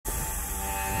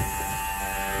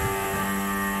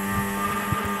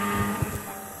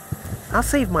I'll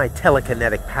save my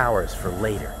telekinetic powers for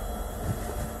later.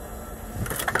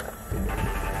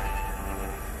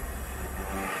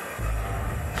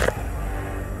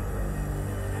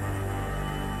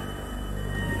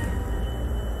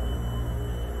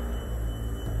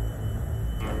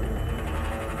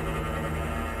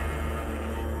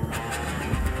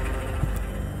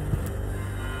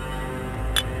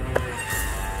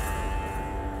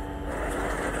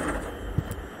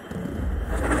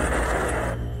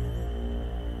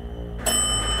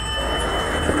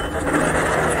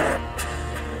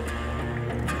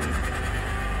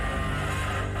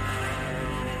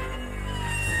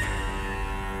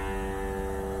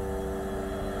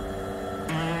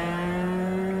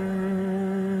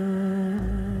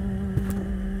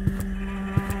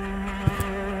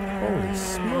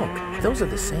 Those are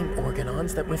the same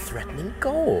organons that were threatening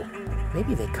Goal.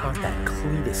 Maybe they caught that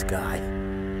Cletus guy.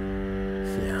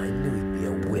 Yeah, I knew he'd be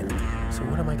a wimp. So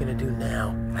what am I gonna do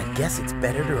now? I guess it's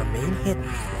better to remain hidden.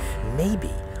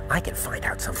 Maybe I can find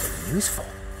out something useful.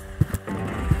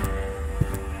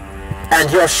 And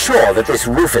you're sure that this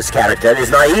Rufus character is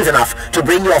naive enough to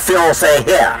bring your fiancé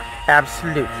here?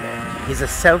 Absolutely. He's a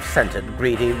self-centered,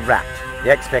 greedy rat. The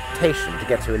expectation to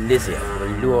get to Elysium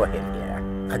will lure him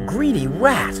here. A greedy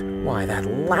rat? Why, that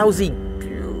lousy...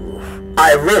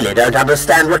 I really don't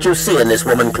understand what you see in this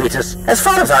woman, Cletus. As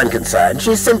far as I'm concerned,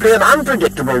 she's simply an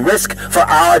unpredictable risk for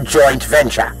our joint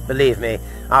venture. Believe me,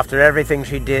 after everything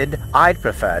she did, I'd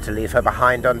prefer to leave her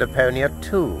behind on Deponia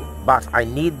too. But I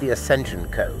need the Ascension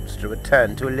codes to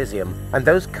return to Elysium, and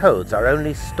those codes are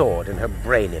only stored in her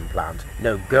brain implant.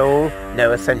 No goal,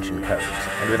 no Ascension codes.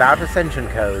 And without Ascension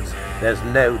codes, there's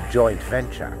no joint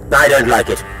venture. I don't like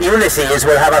it. Ulysses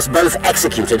will have us both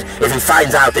executed if he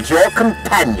finds out that your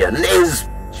companion is...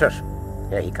 Shush.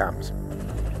 Here he comes.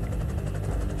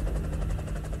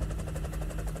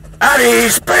 At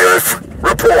ease, bailiff.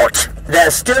 Report.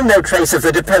 There's still no trace of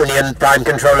the Deponian Prime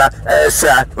Controller,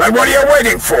 sir. Then what are you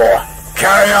waiting for?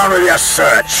 Carry on with your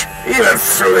search. Even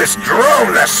through this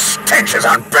drone, the stench is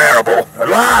unbearable. At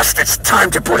last, it's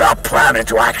time to put our plan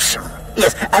into action.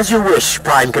 Yes, as you wish,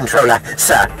 Prime Controller,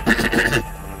 sir.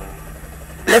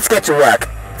 Let's get to work.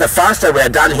 The faster we're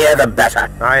done here, the better.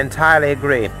 I entirely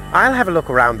agree. I'll have a look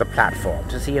around the platform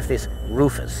to see if this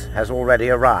Rufus has already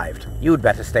arrived. You'd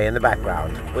better stay in the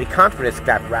background. We can't risk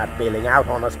that rat bailing out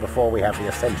on us before we have the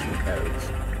Ascension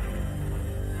codes.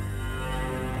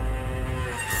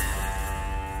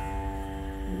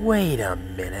 Wait a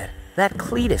minute. That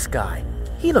Cletus guy.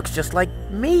 He looks just like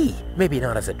me. Maybe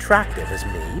not as attractive as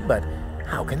me, but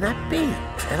how can that be?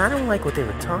 And I don't like what they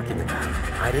were talking about.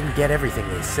 I didn't get everything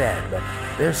they said, but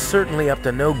they're certainly up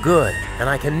to no good, and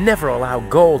I can never allow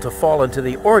gold to fall into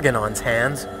the Organon's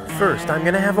hands. First, I'm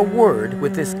gonna have a word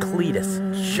with this Cletus.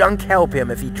 Junk help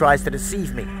him if he tries to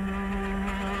deceive me.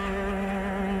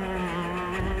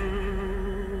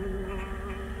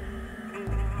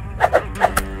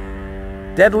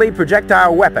 Deadly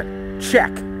projectile weapon.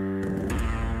 Check.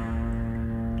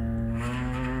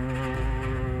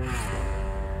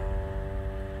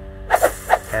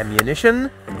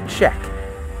 Ammunition. Check.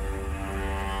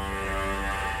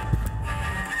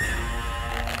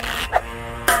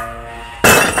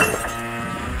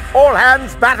 All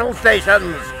hands, battle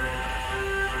stations!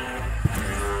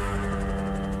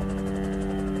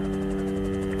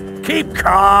 Keep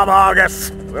calm,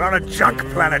 Argus. We're on a junk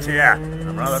planet here.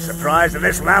 I'm rather surprised that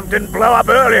this lamp didn't blow up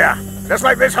earlier. Just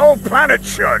like this whole planet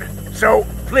should. So,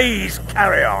 please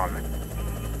carry on.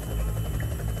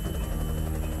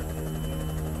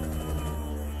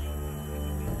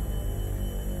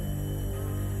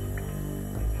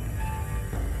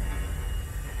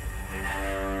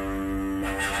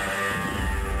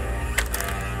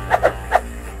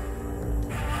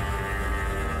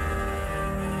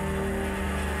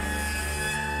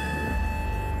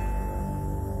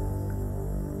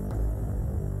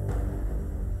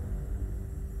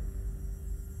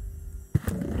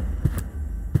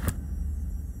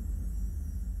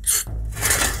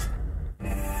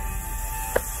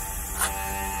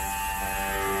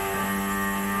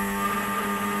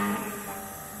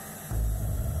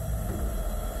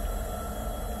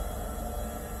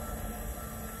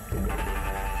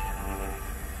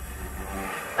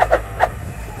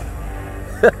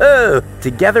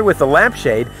 Together with the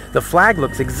lampshade, the flag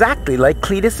looks exactly like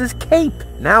Cletus's cape.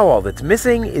 Now all that's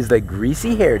missing is the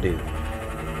greasy hairdo.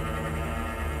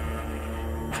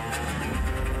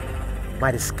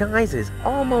 My disguise is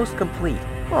almost complete.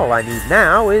 All I need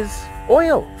now is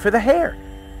oil for the hair.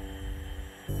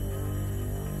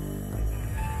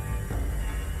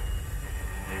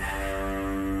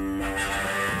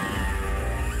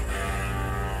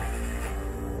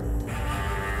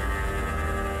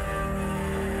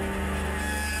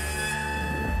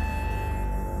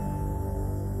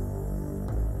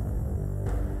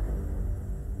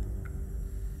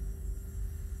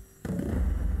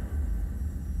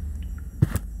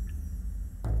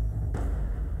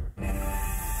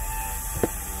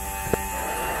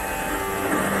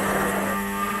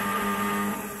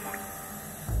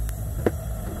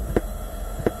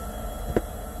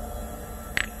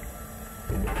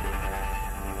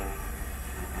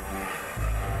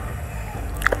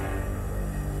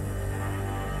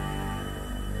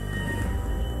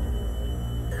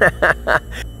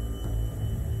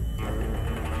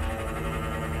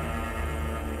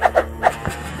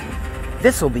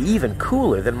 This'll be even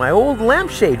cooler than my old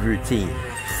lampshade routine.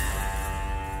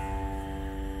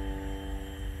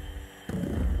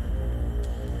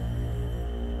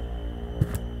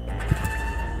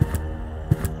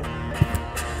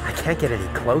 I can't get any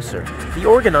closer. The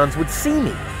Organons would see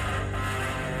me.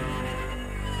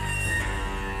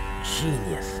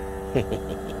 Genius.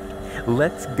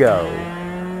 Let's go.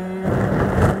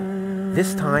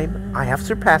 This time, I have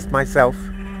surpassed myself.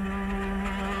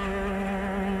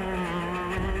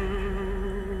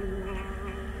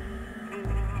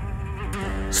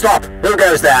 Stop! Who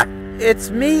goes there? It's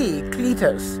me,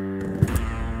 Cletus.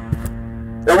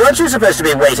 Now, weren't you supposed to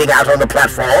be waiting out on the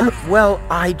platform? Well,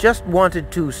 I just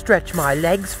wanted to stretch my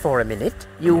legs for a minute.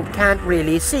 You can't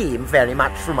really see very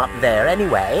much from up there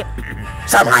anyway.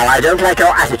 Somehow I don't like your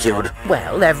attitude.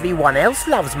 Well, everyone else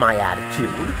loves my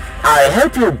attitude. I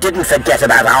hope you didn't forget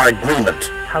about our agreement.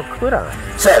 How could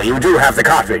I? So, you do have the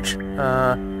cartridge?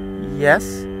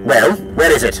 Yes? Well,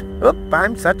 where is it? Oop,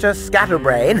 I'm such a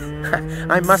scatterbrain.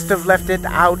 I must have left it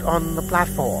out on the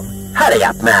platform. Hurry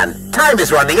up, man. Time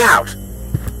is running out.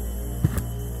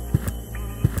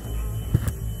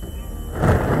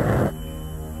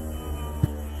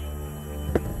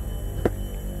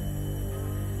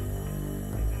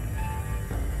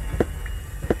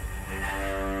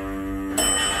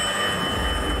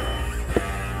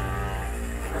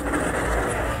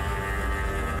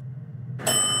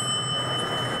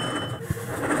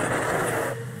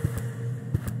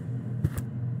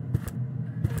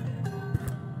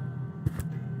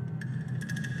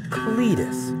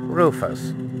 Cletus,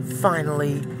 Rufus,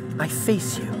 finally, I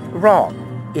face you.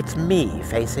 Wrong. It's me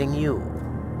facing you.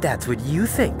 That's what you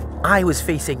think. I was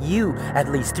facing you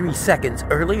at least 3 seconds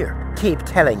earlier. Keep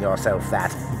telling yourself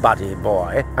that, buddy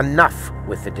boy. Enough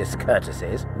with the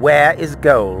discourtesies. Where is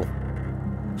Goal?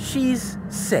 She's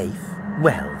safe.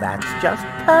 Well, that's just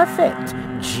perfect,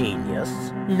 genius.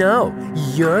 No,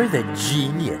 you're the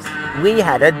genius. We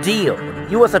had a deal.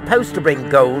 You were supposed to bring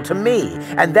Goal to me,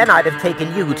 and then I'd have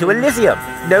taken you to Elysium.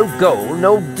 No Goal,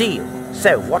 no deal.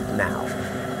 So what now?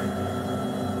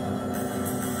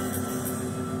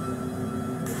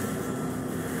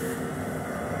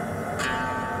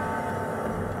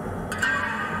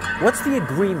 What's the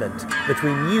agreement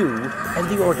between you and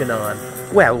the Organon?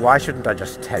 Well, why shouldn't I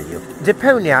just tell you?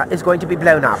 Deponia is going to be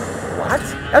blown up. What?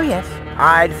 Oh, yes.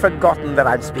 I'd forgotten that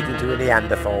I'm speaking to a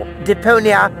Neanderthal.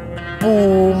 Deponia,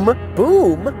 boom.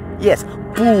 Boom? Yes,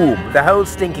 boom. The whole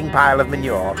stinking pile of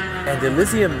manure. And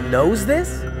Elysium knows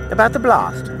this? About the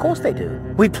blast? Of course they do.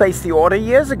 We placed the order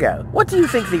years ago. What do you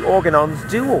think the Organons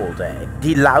do all day?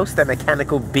 Delouse their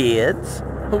mechanical beards?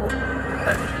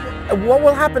 What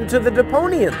will happen to the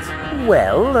Deponians?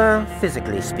 Well,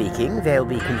 physically speaking, they'll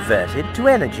be converted to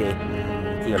energy.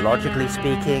 Theologically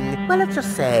speaking, well, let's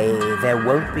just say there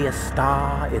won't be a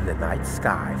star in the night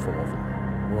sky for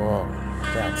them. Whoa,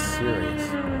 that's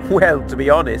serious. Well, to be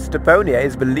honest, Deponia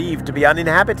is believed to be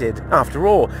uninhabited. After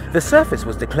all, the surface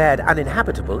was declared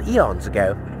uninhabitable eons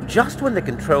ago. Just when the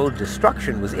controlled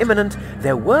destruction was imminent,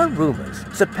 there were rumors.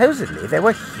 Supposedly, there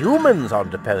were humans on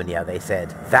Deponia, they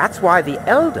said. That's why the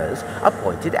Elders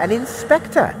appointed an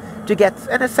inspector to get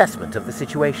an assessment of the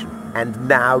situation. And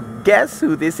now, guess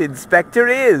who this inspector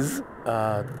is?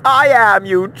 I am,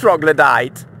 you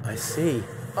troglodyte! I see.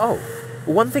 Oh,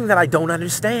 one thing that I don't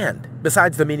understand,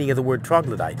 besides the meaning of the word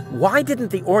troglodyte, why didn't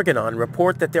the Organon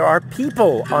report that there are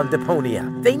people on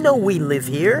Deponia? They know we live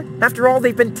here. After all,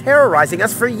 they've been terrorizing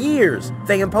us for years.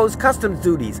 They impose customs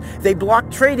duties, they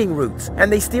block trading routes,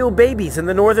 and they steal babies in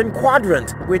the northern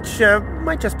quadrant, which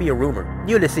might just be a rumor.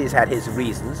 Ulysses had his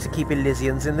reasons to keep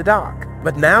Elysians in the dark.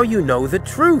 But now you know the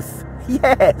truth.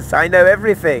 Yes, I know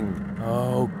everything.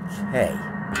 Okay,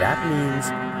 that means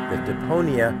that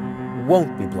Deponia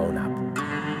won't be blown up.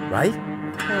 Right?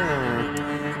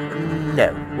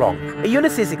 No, wrong.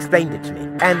 Ulysses explained it to me,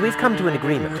 and we've come to an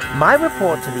agreement. My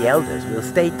report to the Elders will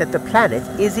state that the planet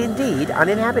is indeed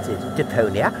uninhabited.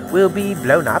 Deponia will be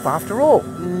blown up after all.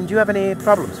 Do you have any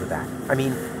problems with that? I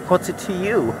mean, what's it to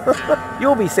you?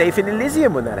 You'll be safe in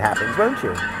Elysium when that happens, won't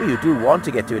you? Well, you do want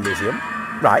to get to Elysium,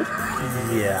 right?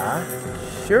 Yeah,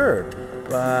 sure,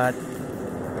 but...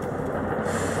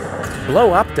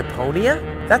 blow up Deponia?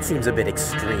 That seems a bit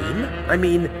extreme. I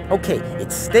mean, okay,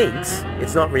 it stinks.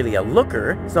 It's not really a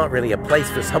looker. It's not really a place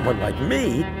for someone like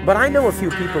me. But I know a few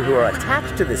people who are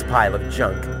attached to this pile of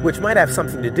junk, which might have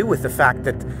something to do with the fact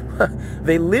that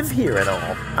they live here and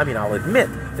all. I mean, I'll admit,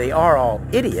 they are all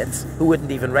idiots who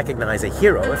wouldn't even recognize a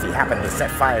hero if he happened to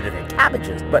set fire to their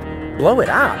cabbages. But blow it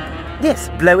up? Yes,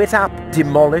 blow it up,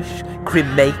 demolish,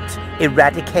 cremate,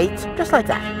 eradicate, just like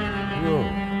that. Whoa.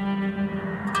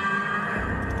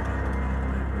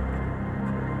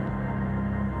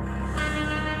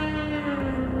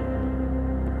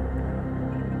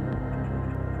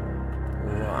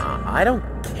 Well, I don't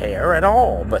care at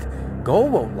all, but Goal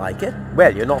won't like it.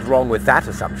 Well, you're not wrong with that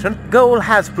assumption. Goal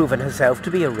has proven herself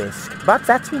to be a risk, but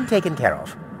that's been taken care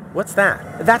of. What's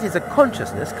that? That is a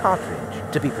consciousness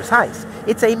cartridge. To be precise,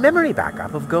 it's a memory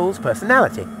backup of Goal's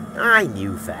personality. I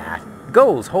knew that.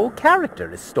 Goal's whole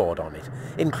character is stored on it,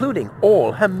 including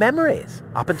all her memories,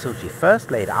 up until she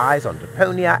first laid eyes on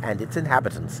Deponia and its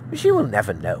inhabitants. She will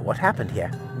never know what happened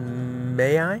here.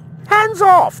 May I? Hands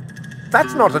off!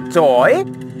 That's not a toy!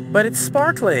 But it's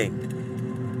sparkling.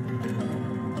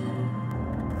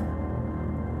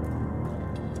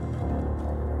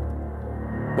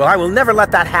 Well, I will never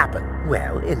let that happen.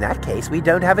 Well, in that case, we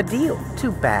don't have a deal.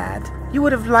 Too bad. You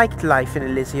would have liked life in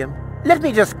Elysium. Let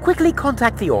me just quickly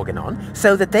contact the Organon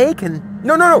so that they can...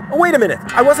 No, wait a minute.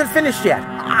 I wasn't finished yet.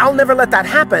 I'll never let that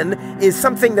happen is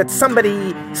something that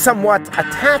somebody somewhat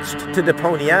attached to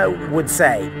Deponia would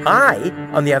say. I,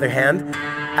 on the other hand,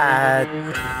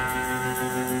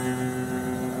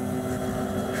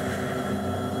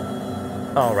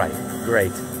 All right,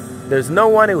 great. There's no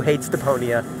one who hates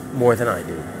Deponia more than I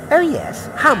do. Oh yes,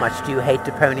 how much do you hate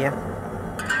Deponia?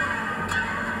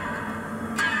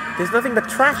 There's nothing but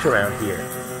trash around here.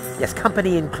 Yes,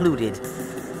 company included.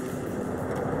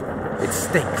 It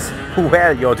stinks.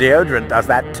 Well, your deodorant does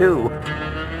that too.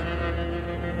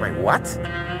 My what?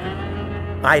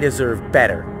 I deserve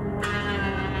better.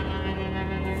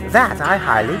 That I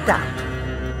highly doubt.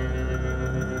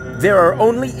 There are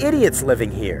only idiots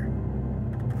living here.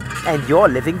 And you're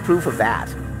living proof of that.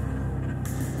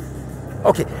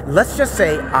 Okay, let's just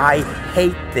say I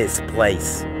hate this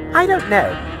place. I don't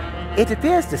know. It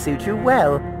appears to suit you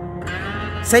well.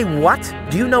 Say what?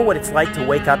 Do you know what it's like to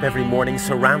wake up every morning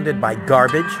surrounded by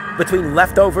garbage? Between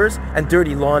leftovers and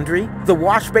dirty laundry? The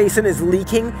wash basin is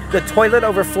leaking, the toilet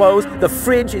overflows, the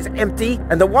fridge is empty,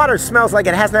 and the water smells like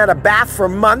it hasn't had a bath for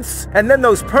months. And then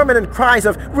those permanent cries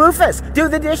of, "Rufus, do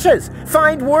the dishes!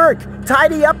 Find work!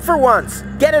 Tidy up for once!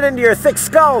 Get it into your thick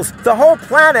skulls! The whole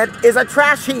planet is a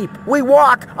trash heap! We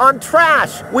walk on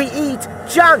trash! We eat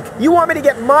junk! You want me to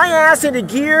get my ass into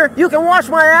gear? You can watch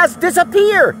my ass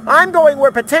disappear! I'm going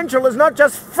where potential is not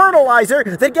just fertilizer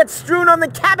that gets strewn on the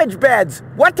cabbage beds!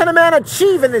 What can a man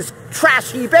achieve in this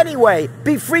trash heap anyway?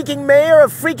 Be freaking mayor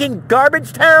of freaking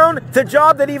garbage town? The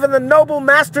job that even the noble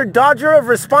master dodger of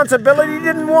responsibility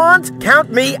didn't want?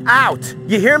 Count me out!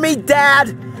 You hear me,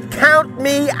 Dad? Count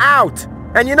me out!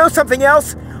 And you know something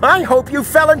else? I hope you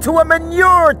fell into a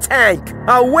manure tank!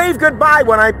 I'll wave goodbye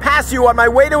when I pass you on my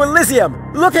way to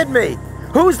Elysium! Look at me!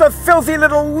 Who's the filthy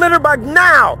little litterbug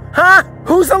now? Huh?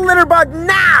 Who's the litterbug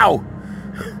now?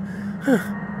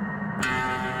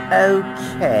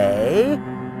 Okay.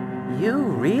 You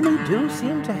really do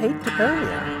seem to hate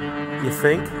Deponia. You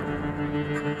think?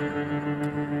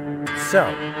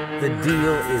 So, the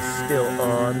deal is still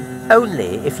on?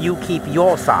 Only if you keep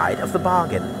your side of the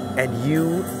bargain. And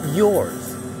you,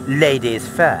 yours. Ladies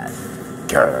first.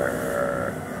 Grrr.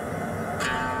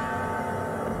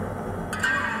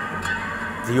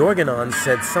 The Organon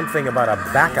said something about a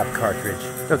backup cartridge.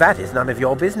 No, that is none of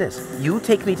your business. You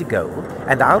take me to Goal,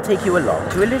 and I'll take you along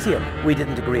to Elysium. We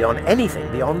didn't agree on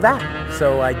anything beyond that.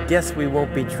 So I guess we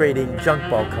won't be trading junk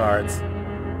ball cards.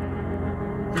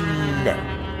 No.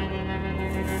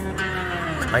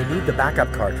 I need the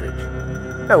backup cartridge.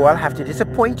 Oh, I'll have to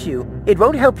disappoint you. It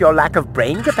won't help your lack of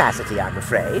brain capacity, I'm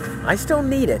afraid. I still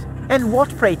need it. And what,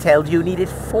 pray tell, do you need it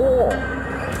for?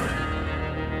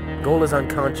 Goal is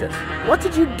unconscious. What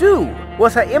did you do?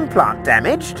 Was her implant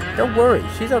damaged? Don't worry,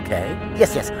 she's okay.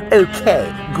 Yes,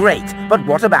 okay, great. But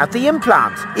what about the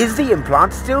implant? Is the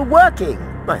implant still working?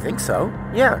 I think so,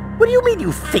 yeah. What do you mean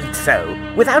you think so?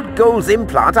 Without Goal's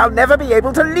implant, I'll never be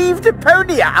able to leave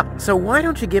Deponia! So why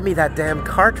don't you give me that damn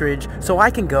cartridge so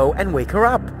I can go and wake her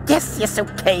up? Yes,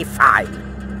 okay, fine.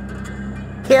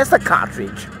 Here's the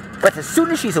cartridge. But as soon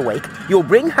as she's awake, you'll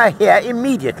bring her here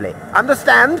immediately.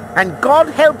 Understand? And God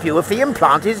help you if the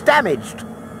implant is damaged.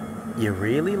 You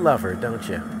really love her, don't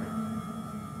you?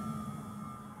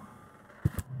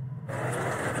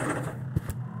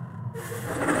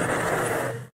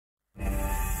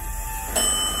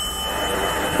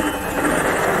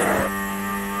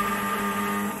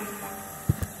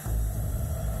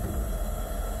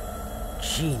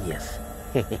 Genius.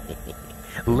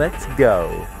 Let's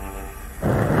go.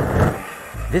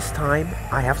 This time,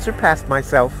 I have surpassed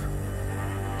myself.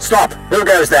 Stop! Who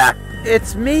goes there?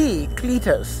 It's me,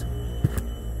 Cletus.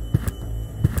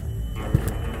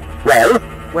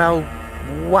 Well,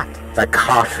 what? The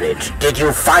cartridge. Did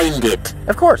you find it?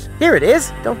 Of course. Here it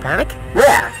is. Don't panic.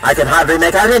 Where? I can hardly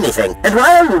make out anything. And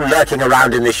why are you lurking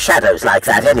around in the shadows like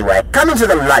that anyway? Come into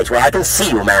the light where I can see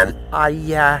you, man.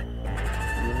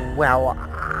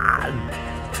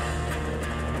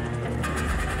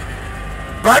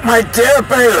 But my dear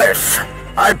bailiff,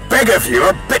 I beg of you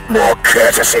a bit more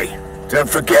courtesy. Don't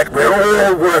forget we're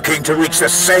all working to reach the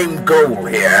same goal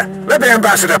here. Let the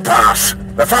ambassador pass.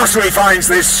 The faster he finds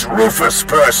this Rufus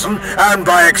person, and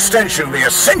by extension the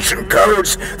Ascension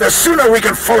codes, the sooner we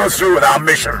can follow through with our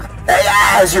mission.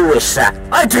 As you wish, sir.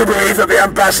 I do believe that the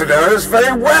ambassador has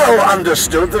very well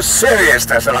understood the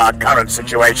seriousness of our current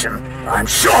situation. I'm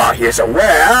sure he is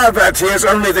aware that he has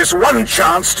only this one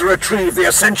chance to retrieve the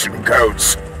Ascension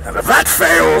codes. And if that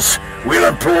fails, we'll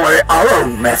employ our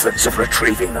own methods of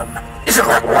retrieving them. Isn't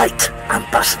that right,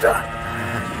 Ambassador?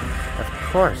 Of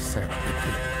course.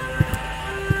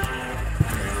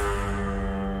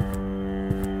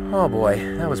 Oh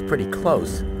boy, that was pretty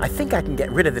close. I think I can get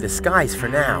rid of the disguise for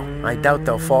now. I doubt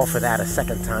they'll fall for that a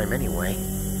second time anyway.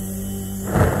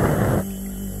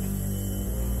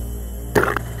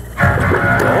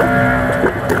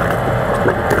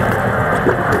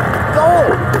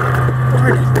 Gold!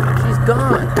 Darn it, she's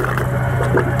gone.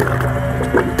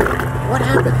 What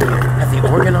happened here? Have the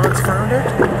Organons found her?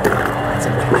 That's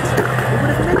impossible. They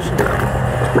would have mentioned it.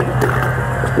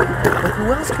 But who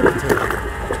else could have taken her?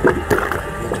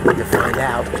 Need to find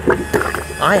out.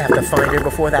 I have to find her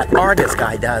before that Argus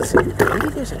guy does. Maybe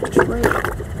there's a trail.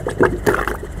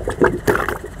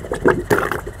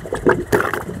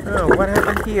 Oh, what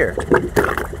happened here?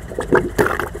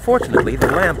 Fortunately, the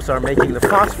lamps are making the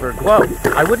phosphor glow.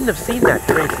 I wouldn't have seen that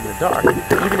trace in the dark,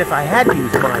 even if I had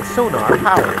used my sonar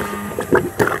powers.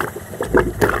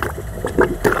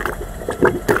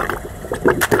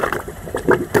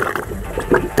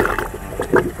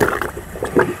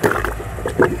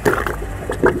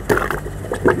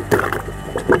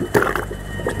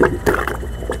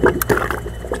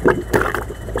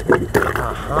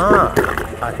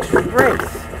 A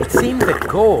trace. It seemed the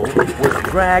goal was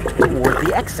dragged toward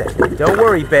the exit. Don't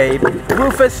worry, babe.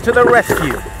 Rufus to the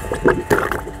rescue.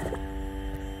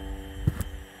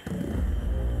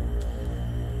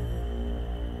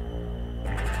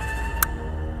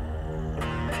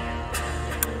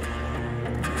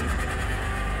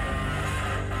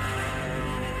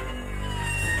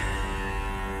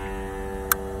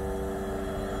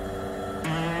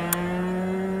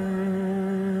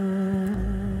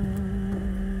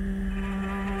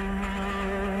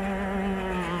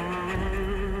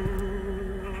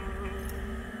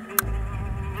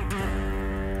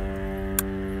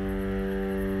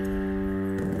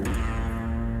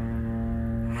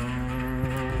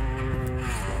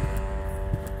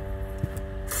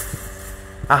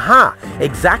 Aha!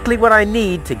 Exactly what I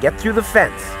need to get through the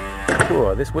fence.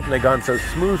 Oh, this wouldn't have gone so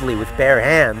smoothly with bare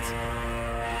hands.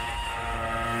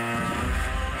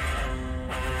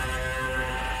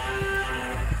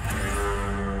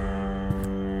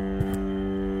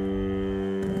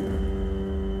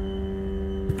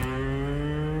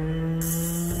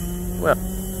 Well,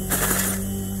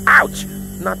 ouch!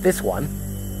 Not this one.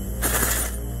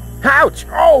 Ouch!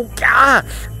 Oh,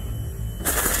 gosh!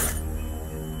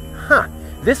 Huh.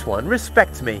 This one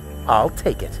respects me. I'll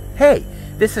take it. Hey,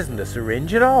 this isn't a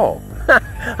syringe at all.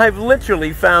 I've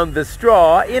literally found the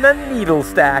straw in a needle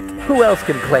stack. Who else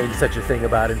can claim such a thing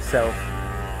about himself?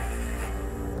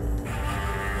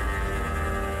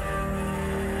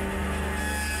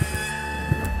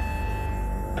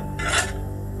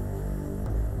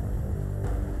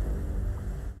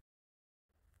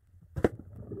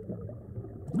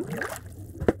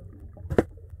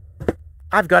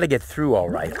 I've got to get through all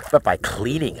right, but by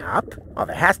cleaning up? Oh,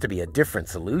 there has to be a different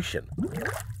solution.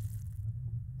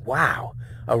 Wow,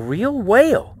 a real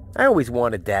whale. I always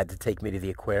wanted Dad to take me to the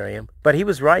aquarium, but he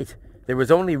was right. There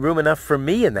was only room enough for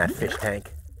me in that fish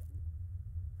tank.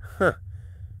 Huh,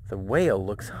 the whale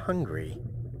looks hungry.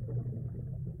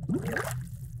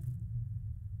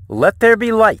 Let there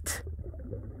be light.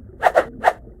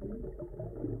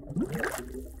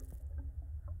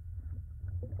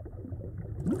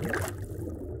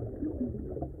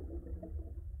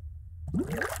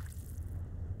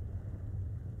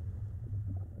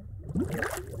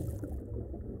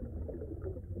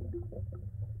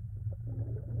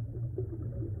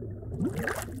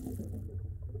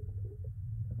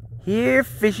 Here,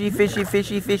 fishy, fishy,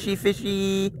 fishy, fishy,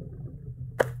 fishy.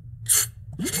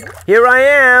 Here I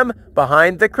am,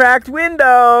 behind the cracked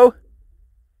window.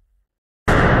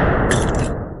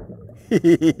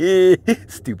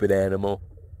 Stupid animal.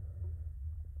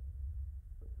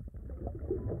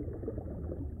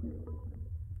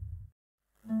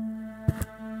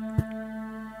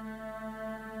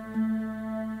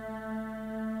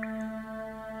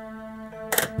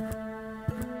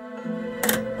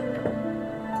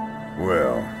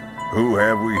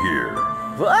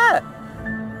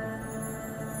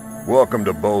 Welcome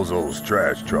to Bozo's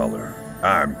trash trawler.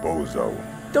 I'm Bozo.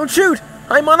 Don't shoot!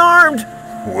 I'm unarmed!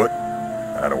 What?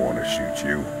 I don't want to shoot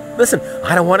you. Listen,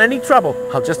 I don't want any trouble.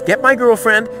 I'll just get my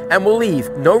girlfriend and we'll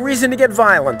leave. No reason to get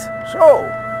violent. So,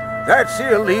 that's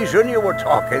the Elysian you were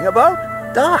talking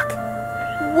about? Doc,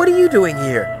 what are you doing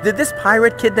here? Did this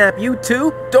pirate kidnap you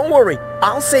too? Don't worry,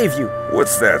 I'll save you.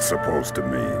 What's that supposed to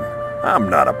mean? I'm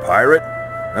not a pirate,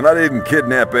 and I didn't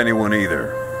kidnap anyone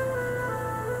either.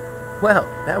 Well,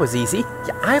 that was easy.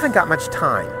 Yeah, I haven't got much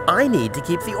time. I need to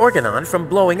keep the Organon from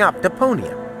blowing up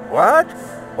Deponia. What?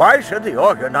 Why should the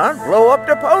Organon blow up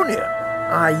Deponia?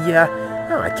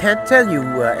 I can't tell you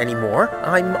anymore.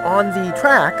 I'm on the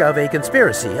track of a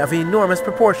conspiracy of enormous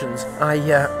proportions. I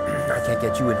can't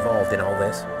get you involved in all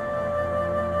this.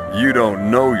 You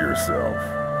don't know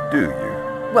yourself, do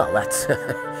you? Well, that's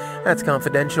that's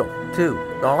confidential, too.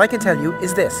 All I can tell you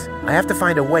is this. I have to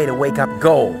find a way to wake up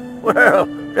Goal. Well,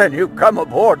 then you've come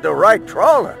aboard the right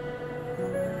trawler.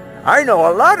 I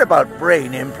know a lot about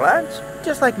brain implants.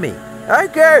 Just like me. I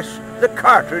guess the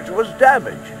cartridge was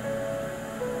damaged.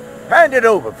 Hand it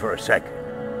over for a second.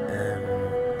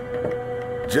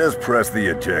 Just press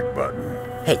the eject button.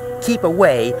 Hey, keep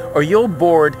away or you'll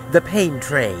board the pain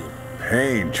train.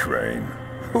 Pain train?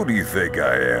 Who do you think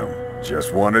I am?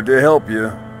 Just wanted to help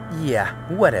you. Yeah,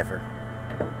 whatever.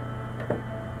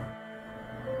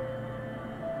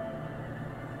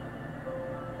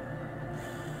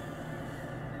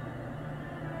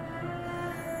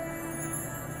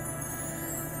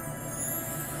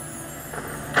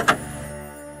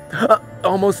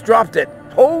 Almost dropped it.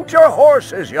 Hold your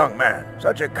horses, young man.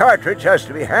 Such a cartridge has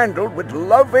to be handled with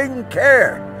loving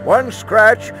care. One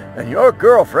scratch, and your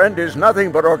girlfriend is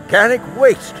nothing but organic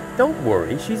waste. Don't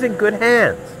worry, she's in good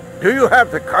hands. Do you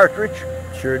have the cartridge?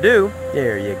 Sure do.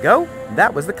 There you go.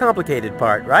 That was the complicated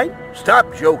part, right?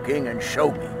 Stop joking and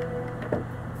show me.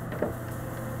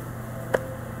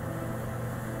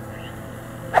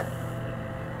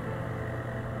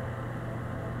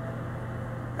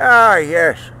 Ah,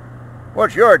 yes.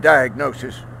 What's your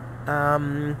diagnosis?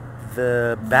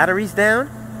 The battery's down?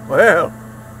 Well,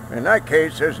 in that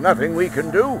case, there's nothing we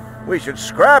can do. We should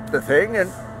scrap the thing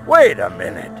and... Wait a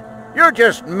minute. You're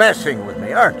just messing with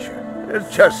me, aren't you?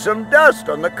 It's just some dust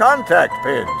on the contact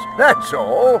pins. That's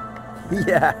all.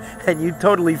 Yeah, and you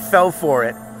totally fell for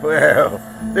it. Well,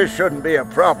 this shouldn't be a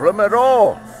problem at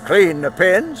all. Clean the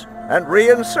pins and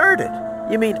reinsert it.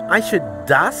 You mean I should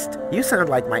dust? You sound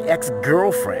like my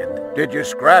ex-girlfriend. Did you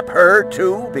scrap her,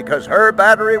 too, because her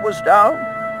battery was down?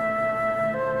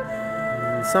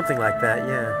 Something like that,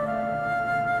 yeah.